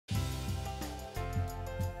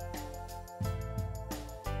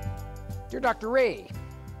Dear Dr. Ray,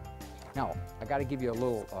 now I got to give you a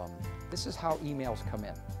little, this is how emails come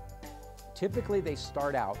in. Typically they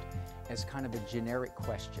start out as kind of a generic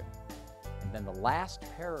question, and then the last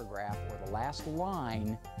paragraph or the last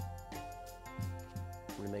line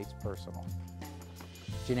relates personal.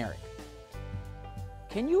 Generic.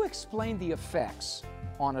 Can you explain the effects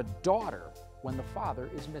on a daughter when the father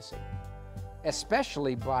is missing,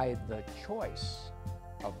 especially by the choice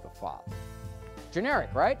of the father?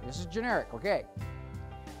 Generic, right? This is generic, okay.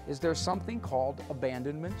 Is there something called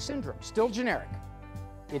abandonment syndrome? Still generic.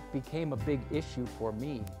 It became a big issue for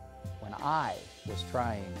me when I was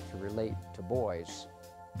trying to relate to boys,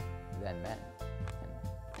 then men,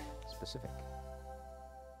 and specific.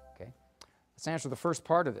 Okay? Let's answer the first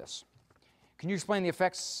part of this. Can you explain the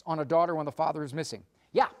effects on a daughter when the father is missing?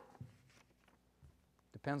 Yeah.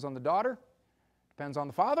 Depends on the daughter, depends on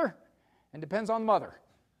the father, and depends on the mother.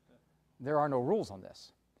 There are no rules on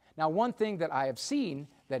this. Now, one thing that I have seen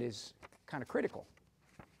that is kind of critical,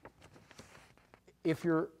 if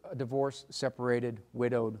you're divorced, separated,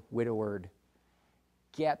 widowed, widowered,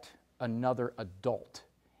 get another adult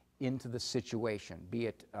into the situation, be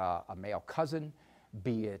it a male cousin,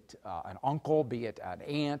 be it an uncle, be it an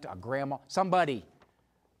aunt, a grandma, somebody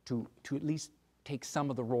to at least take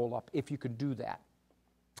some of the role up, if you could do that.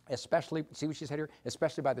 Especially, see what she said here?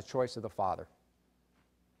 Especially by the choice of the father.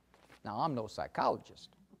 Now, I'm no psychologist,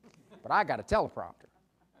 but I got a teleprompter.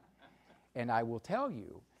 And I will tell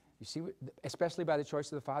you, you see, especially by the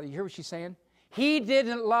choice of the father, you hear what she's saying? He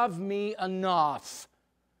didn't love me enough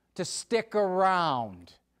to stick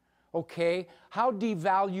around. Okay? How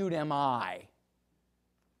devalued am I?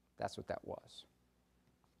 That's what that was.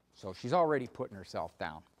 So she's already putting herself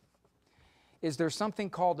down. Is there something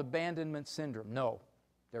called abandonment syndrome? No,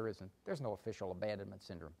 there isn't. There's no official abandonment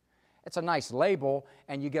syndrome. It's a nice label,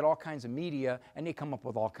 and you get all kinds of media, and they come up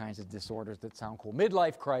with all kinds of disorders that sound cool.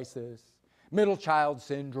 Midlife crisis, middle child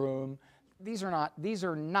syndrome. These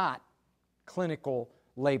are not clinical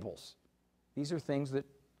labels. These are things that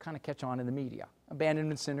kind of catch on in the media.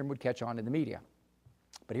 Abandonment syndrome would catch on in the media.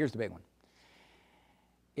 But here's the big one.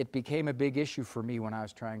 It became a big issue for me when I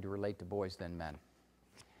was trying to relate to boys, then men.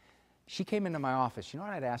 She came into my office. You know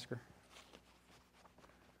what I'd ask her?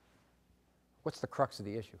 What's the crux of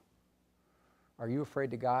the issue? Are you afraid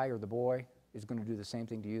the guy or the boy is going to do the same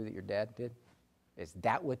thing to you that your dad did? Is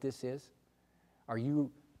that what this is? Are you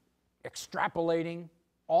extrapolating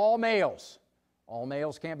all males? All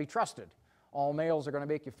males can't be trusted. All males are going to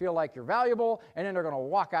make you feel like you're valuable, and then they're going to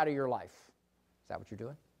walk out of your life. Is that what you're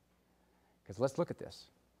doing? Because let's look at this.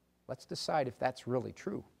 Let's decide if that's really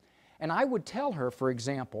true. And I would tell her, for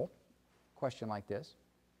example, a question like this,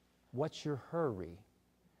 what's your hurry?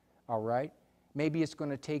 All right? Maybe it's going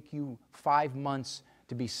to take you 5 months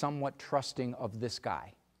to be somewhat trusting of this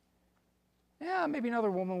guy. Yeah, maybe another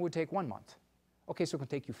woman would take 1 month. Okay, so it can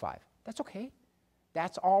take you 5. That's okay.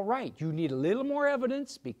 That's all right. You need a little more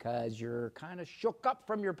evidence because you're kind of shook up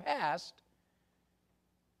from your past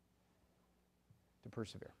to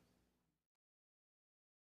persevere.